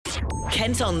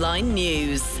Kent Online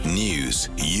News. News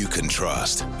you can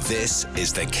trust. This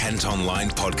is the Kent Online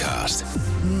Podcast.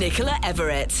 Nicola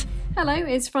Everett. Hello,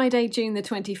 it's Friday, June the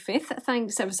 25th.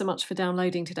 Thanks ever so much for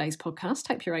downloading today's podcast.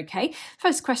 Hope you're okay.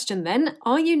 First question then,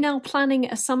 are you now planning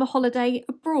a summer holiday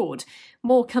abroad?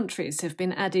 More countries have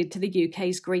been added to the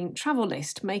UK's green travel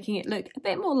list, making it look a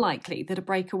bit more likely that a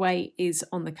breakaway is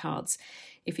on the cards.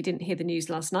 If you didn't hear the news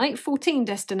last night, 14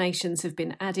 destinations have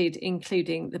been added,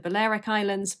 including the Balearic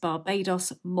Islands,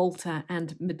 Barbados, Malta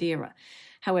and Madeira.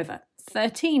 However,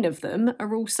 13 of them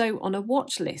are also on a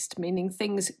watch list, meaning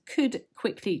things could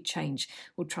quickly change.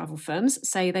 Well, travel firms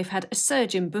say they've had a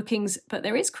surge in bookings, but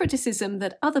there is criticism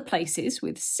that other places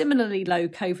with similarly low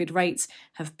COVID rates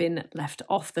have been left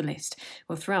off the list.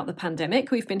 Well, throughout the pandemic,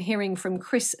 we've been hearing from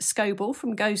Chris Scoble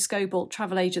from Go Scoble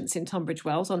Travel Agents in Tunbridge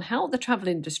Wells on how the travel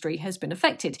industry has been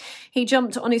affected. He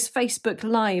jumped on his Facebook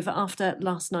Live after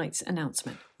last night's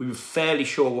announcement. We were fairly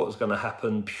sure what was going to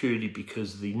happen purely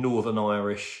because the Northern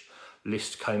Irish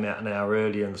list came out an hour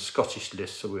earlier and the Scottish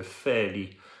list, so we're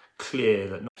fairly clear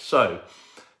that. So,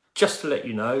 just to let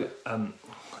you know,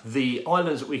 the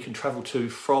islands that we can travel to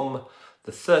from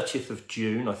the 30th of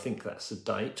June, I think that's the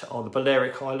date, are the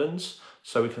Balearic Islands.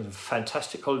 So we can have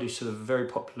fantastic holidays to the very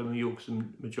popular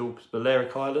Majorca's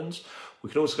Balearic Islands. We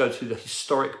can also go to the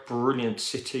historic, brilliant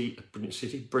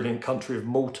country of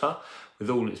Malta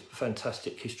with all its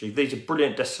fantastic history. These are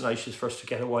brilliant destinations for us to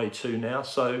get away to now.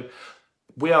 So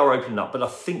we are opening up, but I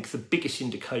think the biggest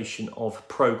indication of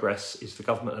progress is the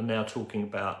government are now talking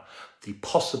about the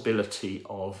possibility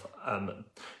of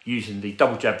using the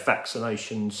double jab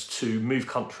vaccinations to move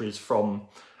countries from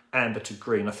amber to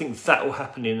green. I think that will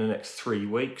happen in the next 3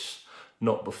 weeks,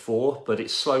 not before, but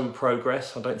it's slow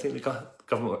progress. I don't think the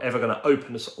government are ever going to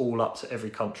open us all up to every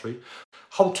country.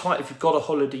 Hold tight if you've got a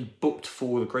holiday booked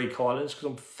for the Greek islands, because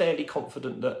I'm fairly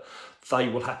confident that they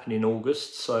will happen in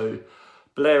August. So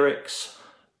Balearics,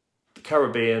 the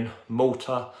Caribbean,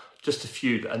 Malta, just a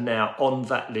few that are now on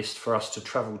that list for us to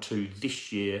travel to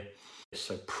this year.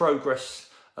 So progress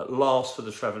at last for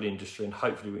the travel industry, and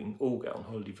hopefully we can all get on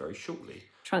holiday very shortly.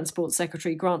 Transport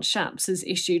Secretary Grant Shapps has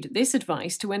issued this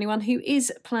advice to anyone who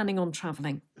is planning on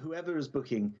travelling. Whoever is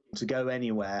booking to go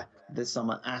anywhere this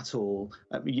summer at all,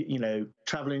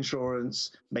 travel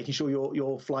insurance, making sure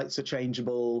your flights are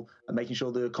changeable, and making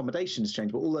sure the accommodation is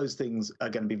changeable, all those things are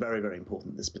going to be very, very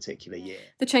important this particular year.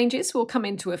 The changes will come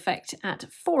into effect at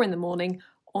 4 a.m.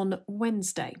 on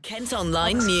Wednesday. Kent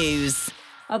Online News.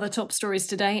 Other top stories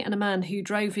today, and a man who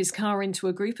drove his car into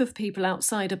a group of people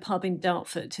outside a pub in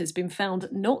Dartford has been found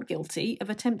not guilty of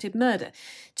attempted murder.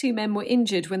 2 men were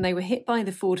injured when they were hit by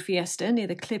the Ford Fiesta near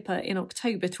the Clipper in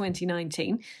October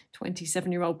 2019.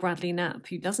 27-year-old Bradley Knapp,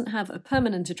 who doesn't have a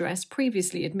permanent address,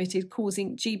 previously admitted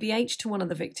causing GBH to one of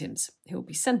the victims. He'll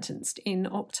be sentenced in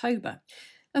October.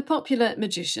 A popular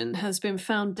magician has been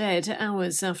found dead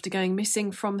hours after going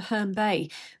missing from Herne Bay.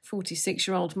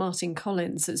 46-year-old Martin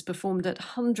Collins has performed at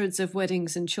hundreds of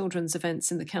weddings and children's events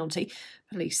in the county.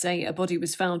 Police say a body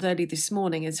was found early this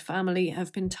morning, as family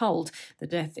have been told the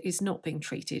death is not being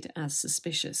treated as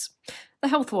suspicious. The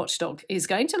health watchdog is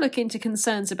going to look into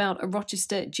concerns about a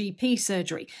Rochester GP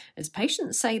surgery, as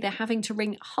patients say they're having to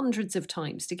ring hundreds of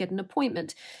times to get an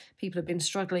appointment. People have been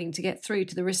struggling to get through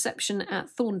to the reception at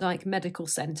Thorndyke Medical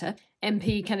Centre.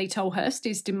 MP Kelly Tolhurst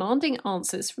is demanding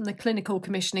answers from the clinical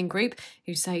commissioning group,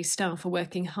 who say staff are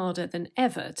working harder than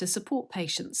ever to support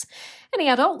patients. Any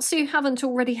adults who haven't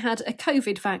already had a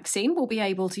COVID vaccine will be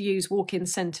able to use walk-in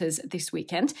centres this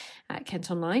weekend. At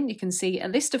Kent Online, you can see a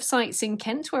list of sites in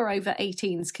Kent where over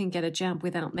 18s can get a jab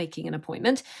without making an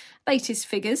appointment. Latest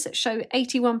figures show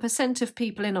 81% of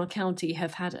people in our county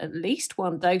have had at least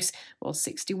one dose, while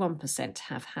 61%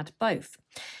 have had both.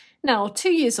 Now, 2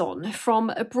 years on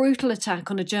from a brutal attack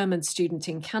on a German student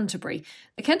in Canterbury,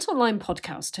 the Kent Online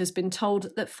podcast has been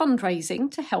told that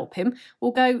fundraising to help him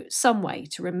will go some way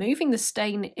to removing the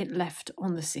stain it left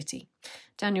on the city.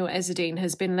 Daniel Ezzedine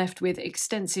has been left with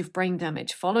extensive brain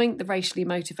damage following the racially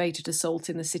motivated assault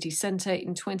in the city centre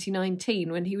in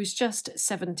 2019 when he was just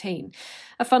 17.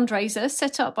 A fundraiser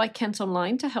set up by Kent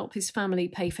Online to help his family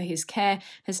pay for his care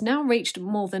has now reached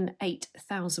more than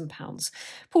 £8,000.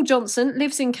 Paul Johnson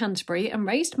lives in Canterbury and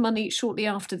raised money shortly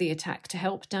after the attack to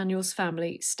help Daniel's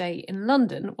family stay in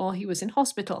London while he was in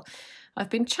hospital.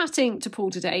 I've been chatting to Paul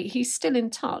today. He's still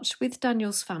in touch with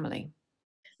Daniel's family.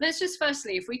 Let's just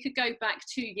firstly, if we could go back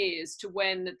 2 years to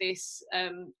when this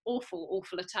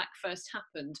awful attack first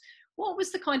happened, what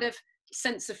was the kind of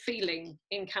sense of feeling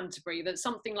in Canterbury that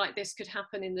something like this could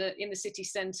happen in the city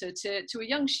centre to a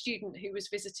young student who was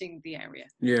visiting the area?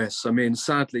 Yes, I mean,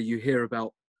 sadly, you hear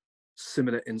about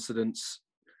similar incidents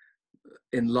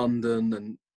in London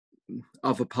and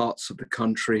other parts of the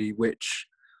country which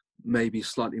may be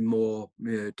slightly more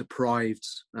deprived.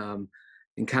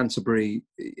 In Canterbury,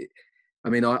 I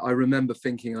mean, I remember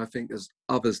thinking, I think as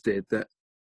others did, that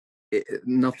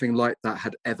nothing like that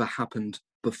had ever happened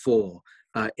before.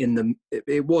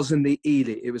 It was in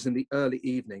the early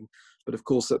evening, but of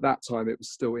course at that time it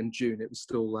was still in June. It was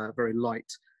still very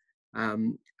light,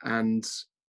 and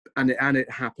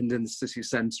it happened in the city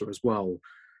centre as well.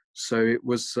 So it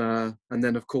was, and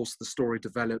then of course the story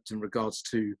developed in regards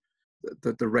to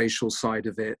the racial side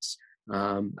of it,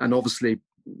 and obviously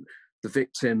the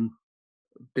victim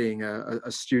being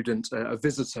a student, a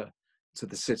visitor to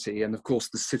the city, and of course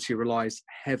the city relies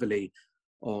heavily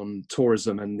on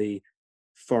tourism and the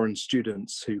foreign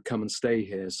students who come and stay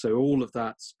here. So all of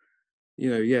that,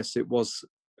 yes, it was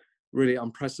really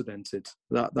unprecedented.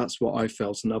 That's what I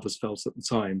felt and others felt at the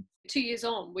time. 2 years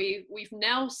on, we've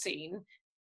now seen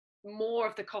more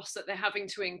of the costs that they're having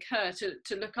to incur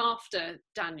to look after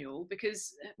Daniel,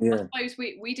 because I suppose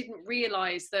we didn't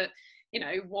realise that,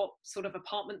 what sort of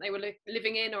apartment they were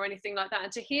living in or anything like that.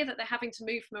 And to hear that they're having to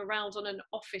move him around on an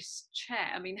office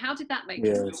chair, I mean, how did that make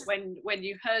you feel when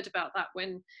you heard about that,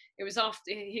 when it was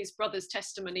after his brother's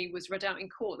testimony was read out in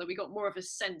court, that we got more of a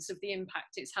sense of the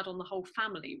impact it's had on the whole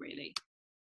family, really?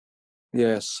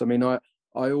 Yes, I mean, I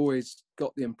always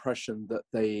got the impression that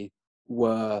they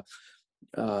were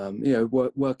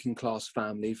working class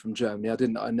family from Germany.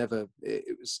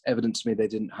 It was evident to me they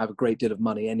didn't have a great deal of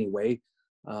money anyway.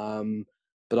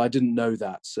 But I didn't know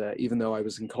that, even though I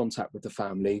was in contact with the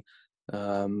family.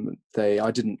 I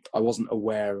wasn't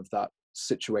aware of that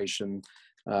situation,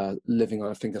 living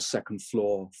on, I think, a second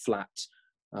floor flat,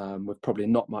 with probably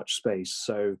not much space.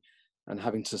 So, and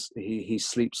having to, he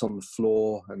sleeps on the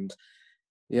floor, and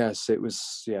yes, it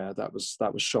was,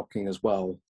 that was shocking as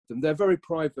well. And they're very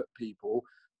private people,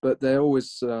 but they're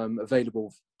always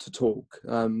available to talk.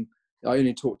 I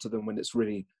only talk to them when it's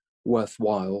really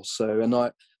worthwhile. So, and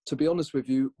to be honest with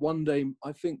you,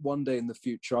 I think one day in the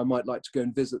future, I might like to go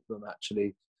and visit them,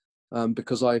 actually,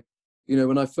 because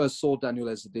when I first saw Daniel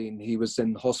Ezzedine, he was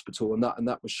in hospital, and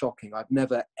that was shocking. I've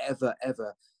never, ever,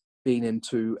 ever been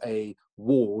into a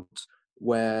ward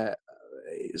where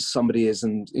somebody is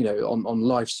on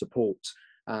life support.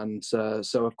 And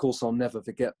so, of course, I'll never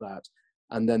forget that.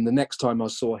 And then the next time I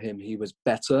saw him, he was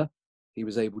better. He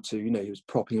was able to, he was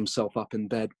propping himself up in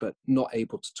bed, but not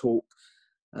able to talk.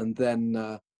 And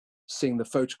then seeing the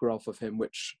photograph of him,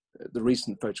 the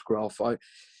recent photograph,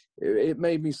 it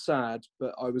made me sad,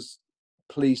 but I was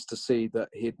pleased to see that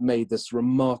he had made this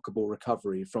remarkable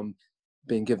recovery from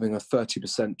being given a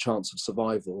 30% chance of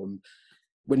survival. And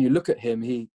when you look at him,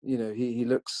 he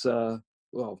looks,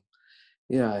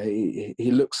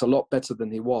 he looks a lot better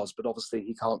than he was, but obviously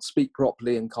he can't speak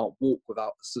properly and can't walk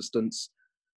without assistance.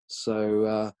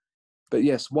 So, but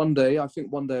yes, I think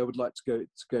one day I would like to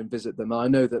go and visit them. I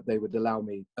know that they would allow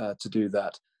me to do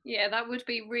that. Yeah, that would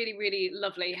be really, really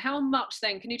lovely. How much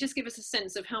then, can you just give us a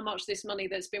sense of how much this money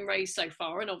that's been raised so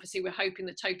far, and obviously we're hoping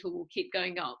the total will keep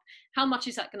going up, how much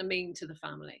is that going to mean to the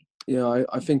family? Yeah,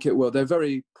 I think it will. They're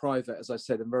very private, as I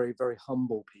said, and very, very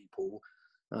humble people.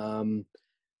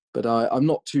 But I'm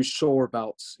not too sure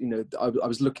about, I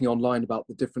was looking online about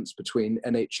the difference between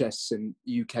NHS in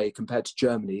UK compared to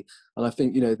Germany. And I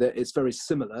think, that it's very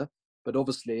similar, but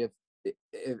obviously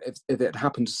if it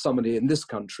happened to somebody in this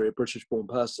country, a British born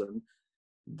person,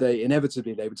 they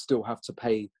would still have to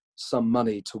pay some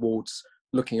money towards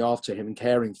looking after him and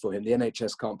caring for him. The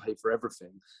NHS can't pay for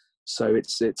everything. So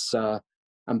it's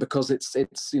and because it's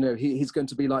he's going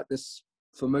to be like this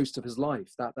for most of his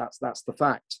life. That's the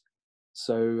fact.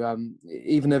 So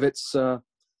even if it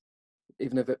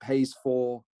pays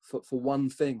for one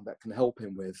thing that can help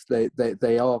him with,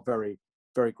 they are very,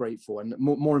 very grateful. And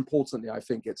more importantly, I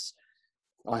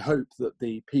hope that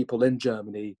the people in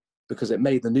Germany, because it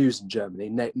made the news in Germany,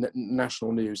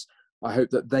 national news, I hope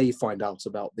that they find out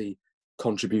about the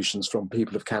contributions from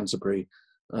people of Canterbury,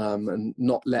 and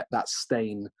not let that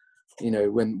stain,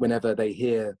 whenever they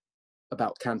hear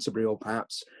about Canterbury, or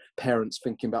perhaps parents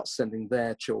thinking about sending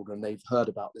their children, they've heard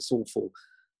about this awful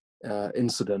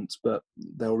incident, but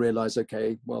they'll realise,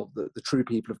 okay, well, the true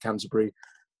people of Canterbury,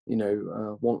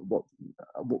 want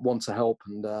to help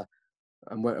and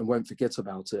won't forget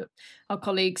about it. Our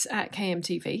colleagues at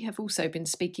KMTV have also been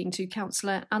speaking to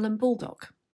councillor Alan Baldock.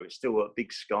 It's still a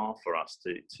big scar for us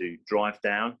to drive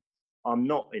down. I'm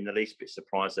not in the least bit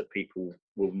surprised that people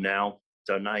will now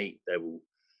donate. They will.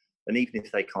 And even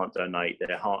if they can't donate,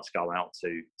 their hearts go out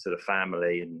to the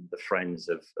family and the friends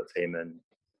of him. And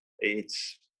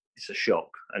it's it's a shock,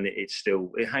 and it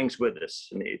hangs with us,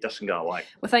 and it doesn't go away.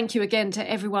 Well, thank you again to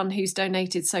everyone who's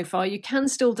donated so far. You can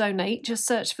still donate. Just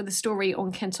search for the story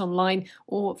on Kent Online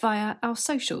or via our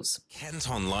socials. Kent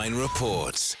Online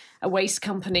reports. A waste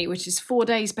company which is 4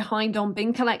 days behind on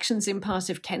bin collections in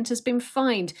part of Kent has been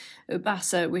fined.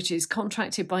 Ubasa, which is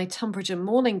contracted by Tunbridge and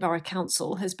Morning Borough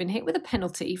Council, has been hit with a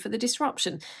penalty for the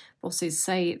disruption. Bosses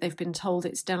say they've been told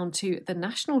it's down to the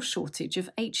national shortage of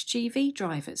HGV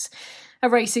drivers. A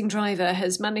racing driver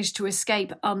has managed to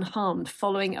escape unharmed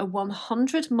following a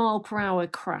 100-mile-per-hour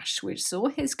crash which saw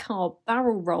his car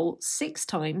barrel roll 6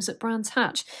 times at Brands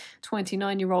Hatch.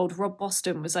 29-year-old Rob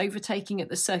Boston was overtaking at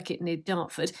the circuit near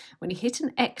Dartford when he hit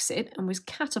an exit and was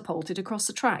catapulted across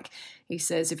the track. He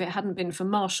says if it hadn't been for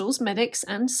marshals, medics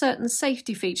and certain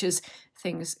safety features,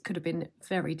 things could have been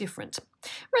very different.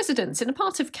 Residents in a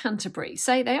part of Canterbury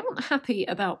say they aren't happy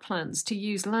about plans to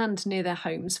use land near their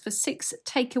homes for 6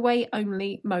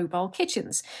 takeaway-only mobile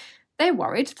kitchens. They're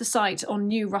worried the site on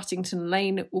New Ruttington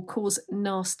Lane will cause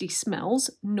nasty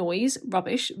smells, noise,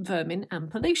 rubbish, vermin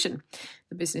and pollution.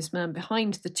 The businessman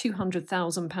behind the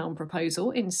 £200,000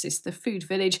 proposal insists the food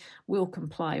village will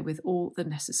comply with all the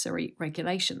necessary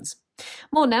regulations.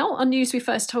 More now on news we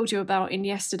first told you about in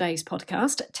yesterday's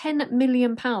podcast. £10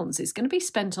 million is going to be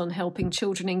spent on helping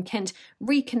children in Kent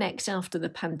reconnect after the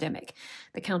pandemic.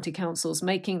 The County Council's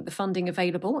making the funding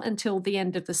available until the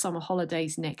end of the summer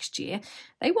holidays next year.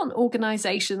 They want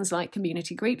organisations like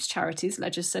community groups, charities,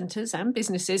 leisure centres and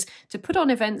businesses to put on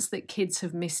events that kids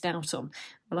have missed out on.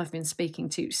 Well, I've been speaking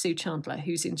to Sue Chandler,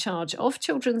 who's in charge of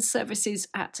children's services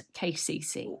at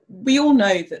KCC. We all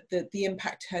know that the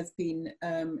impact has been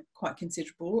quite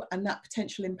considerable, and that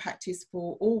potential impact is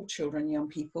for all children and young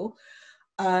people.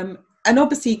 And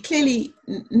obviously, clearly,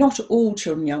 not all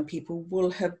children and young people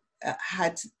will have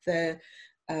had the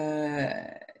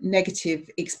negative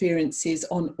experiences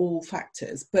on all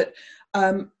factors.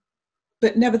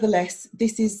 But nevertheless,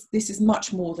 this is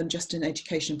much more than just an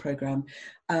education programme.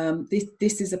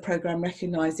 This is a programme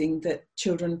recognising that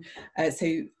children,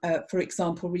 for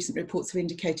example, recent reports have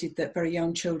indicated that very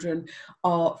young children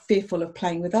are fearful of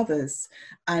playing with others.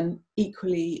 And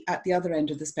equally, at the other end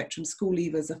of the spectrum, school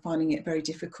leavers are finding it very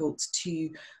difficult to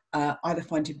either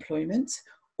find employment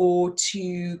or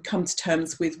to come to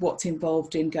terms with what's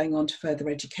involved in going on to further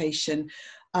education.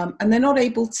 And they're not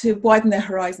able to widen their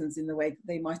horizons in the way that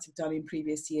they might have done in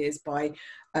previous years by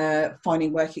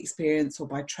finding work experience or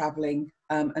by travelling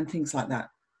and things like that.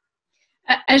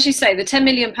 As you say, the £10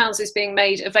 million is being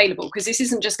made available because this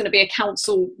isn't just going to be a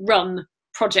council-run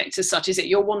project as such, is it?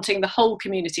 You're wanting the whole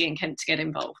community in Kent to get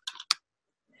involved.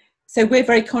 So we're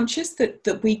very conscious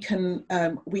that we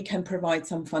can provide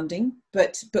some funding,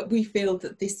 but we feel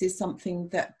that this is something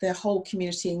that the whole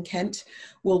community in Kent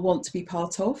will want to be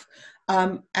part of.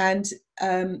 And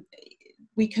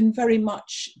we can very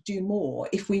much do more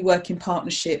if we work in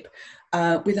partnership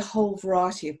with a whole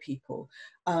variety of people.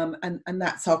 And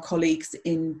that's our colleagues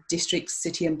in districts,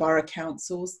 city and borough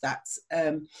councils, that's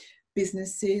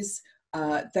businesses,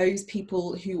 those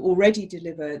people who already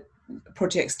deliver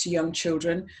projects to young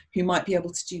children who might be able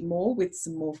to do more with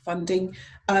some more funding.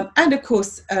 And of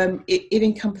course, it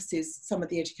encompasses some of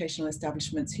the educational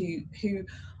establishments who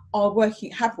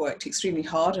have worked extremely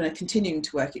hard and are continuing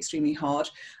to work extremely hard,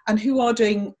 and who are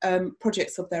doing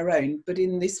projects of their own. But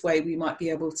in this way, we might be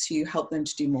able to help them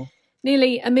to do more.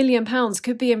 Nearly £1 million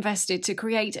could be invested to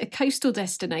create a coastal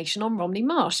destination on Romney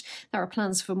Marsh. There are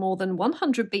plans for more than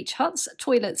 100 beach huts,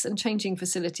 toilets and changing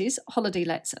facilities, holiday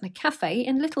lets and a cafe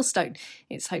in Littlestone.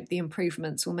 It's hoped the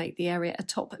improvements will make the area a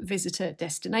top visitor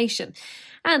destination.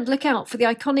 And look out for the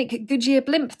iconic Goodyear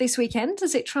blimp this weekend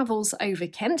as it travels over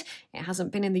Kent. It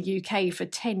hasn't been in the UK for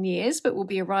 10 years, but will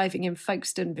be arriving in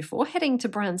Folkestone before heading to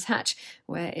Brands Hatch,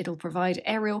 where it'll provide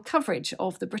aerial coverage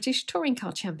of the British Touring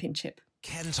Car Championship.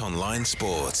 Kent Online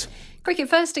Sport. Cricket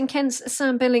first, and Kent's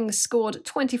Sam Billings scored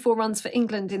 24 runs for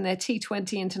England in their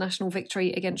T20 international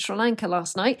victory against Sri Lanka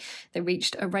last night. They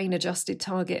reached a rain-adjusted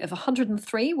target of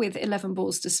 103 with 11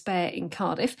 balls to spare in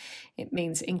Cardiff. It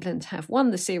means England have won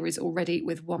the series already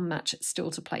with one match still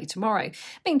to play tomorrow.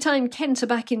 Meantime, Kent are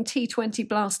back in T20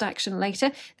 blast action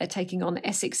later. They're taking on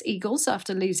Essex Eagles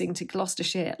after losing to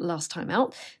Gloucestershire last time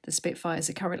out. The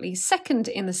Spitfires are currently second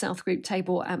in the South Group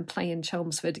table, and play in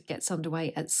Chelmsford gets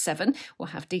underway at 7. We'll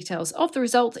have details of the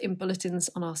result in bulletins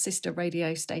on our sister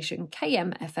radio station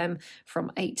KMFM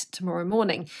from 8 tomorrow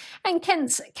morning. And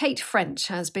Kent's Kate French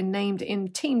has been named in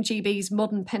Team GB's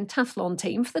modern pentathlon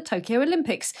team for the Tokyo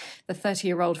Olympics. The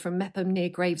 30-year-old from Mepham near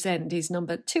Gravesend is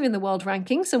number 2 in the world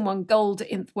rankings and won gold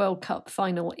in the World Cup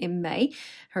final in May.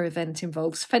 Her event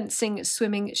involves fencing,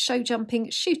 swimming, show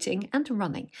jumping, shooting and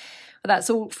running. But that's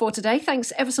all for today.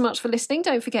 Thanks ever so much for listening.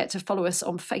 Don't forget to follow us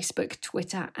on Facebook,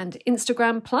 Twitter and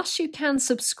Instagram. Plus, you can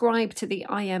subscribe to the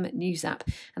IM News app,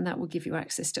 and that will give you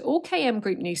access to all KM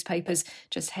Group newspapers.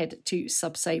 Just head to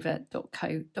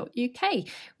subsaver.co.uk.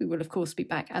 We will, of course, be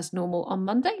back as normal on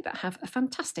Monday, but have a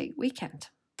fantastic weekend.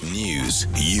 News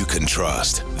you can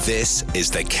trust. This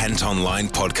is the Kent Online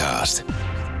Podcast.